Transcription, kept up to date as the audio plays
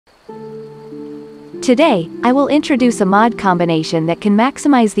Today, I will introduce a mod combination that can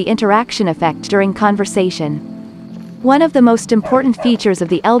maximize the interaction effect during conversation. One of the most important features of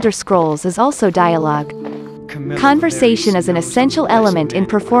the Elder Scrolls is also dialogue. Conversation is an essential element in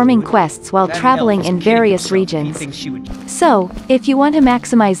performing quests while traveling in various regions. So, if you want to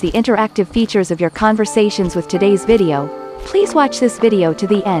maximize the interactive features of your conversations with today's video, please watch this video to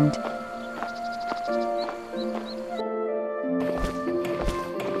the end.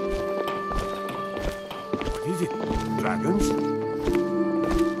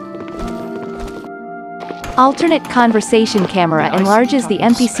 Alternate conversation camera enlarges the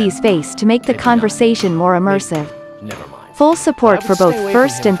NPC's face to make the conversation more immersive. Full support for both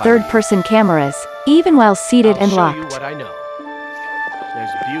first and third-person cameras, even while seated and locked.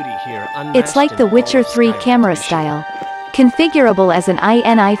 It's like the Witcher 3 camera style. Configurable as an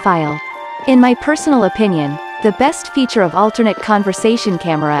INI file. In my personal opinion, the best feature of alternate conversation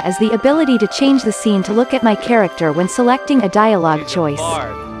camera is the ability to change the scene to look at my character when selecting a dialogue choice.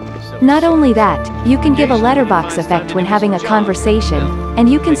 Not only that, you can give a letterbox effect when having a conversation, and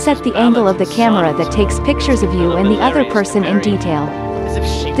you can set the angle of the camera that takes pictures of you and the other person in detail.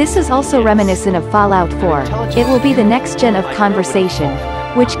 This is also reminiscent of Fallout 4. It will be the next gen of conversation,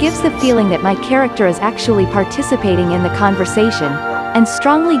 which gives the feeling that my character is actually participating in the conversation, and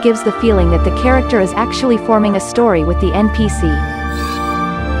strongly gives the feeling that the character is actually forming a story with the NPC.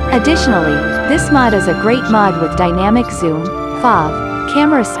 Additionally, this mod is a great mod with dynamic zoom, FOV,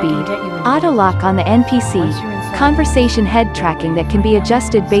 camera speed, auto-lock on the NPC, conversation head tracking that can be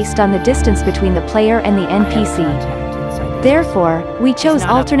adjusted based on the distance between the player and the NPC. Therefore, we chose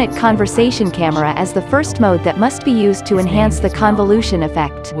alternate conversation camera as the first mode that must be used to enhance the convolution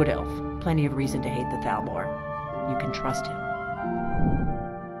effect. Wood Elf. Plenty of reason to hate the Thalmor. You can trust him.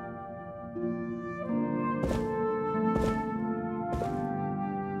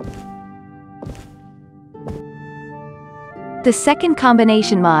 The second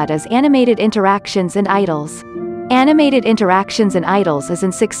combination mod is Animated Interactions and Idols. Animated Interactions and Idols is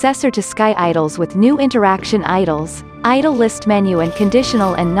a successor to Sky Idols with new interaction idols, idle list menu and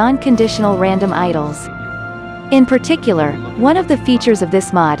conditional and non-conditional random idols. In particular, one of the features of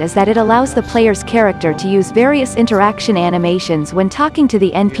this mod is that it allows the player's character to use various interaction animations when talking to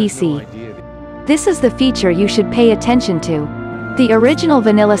the NPC. This is the feature you should pay attention to. The original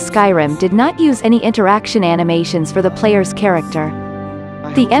vanilla Skyrim did not use any interaction animations for the player's character.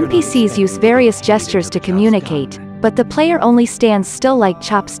 The NPCs use various gestures to communicate, but the player only stands still like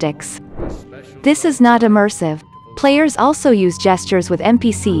chopsticks. This is not immersive. Players also use gestures with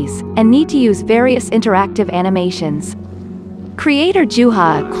NPCs, and need to use various interactive animations. Creator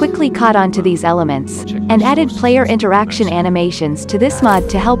Juhaaaa quickly caught on to these elements, and added player interaction animations to this mod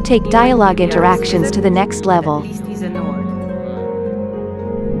to help take dialogue interactions to the next level.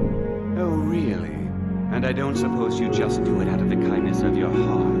 And I don't suppose you just do it out of the kindness of your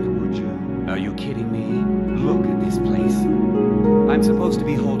heart, would you? Are you kidding me? Look at this place. I'm supposed to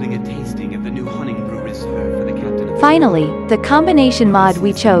be holding a tasting of the new hunting brew reserve for the captain of... Finally, the combination mod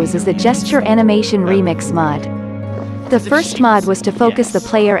we chose is the Gesture Animation Remix mod. The first mod was to focus the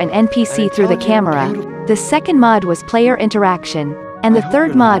player and NPC through the camera, the second mod was player interaction, and the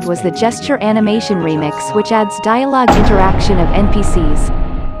third mod was the Gesture Animation Remix, which adds dialogue interaction of NPCs.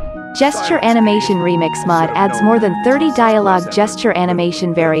 Gesture Animation Remix mod adds more than 30 dialogue gesture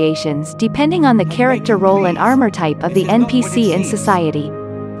animation variations depending on the character role and armor type of the NPC in society.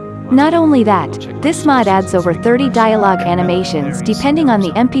 Not only that, this mod adds over 30 dialogue animations depending on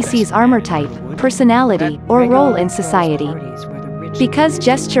the NPC's armor type, personality, or role in society. Because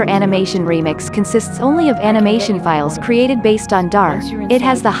Gesture Animation Remix consists only of animation files created based on DAR, it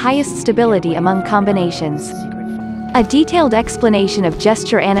has the highest stability among combinations. A detailed explanation of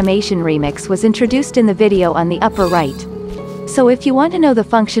Gesture Animation Remix was introduced in the video on the upper right. So if you want to know the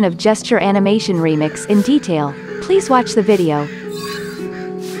function of Gesture Animation Remix in detail, please watch the video.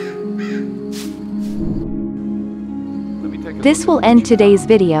 This will end today's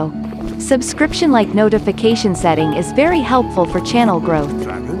video. Subscription-like notification setting is very helpful for channel growth.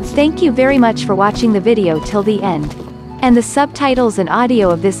 Thank you very much for watching the video till the end. And the subtitles and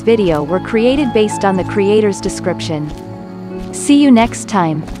audio of this video were created based on the creator's description. See you next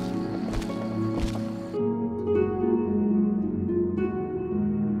time.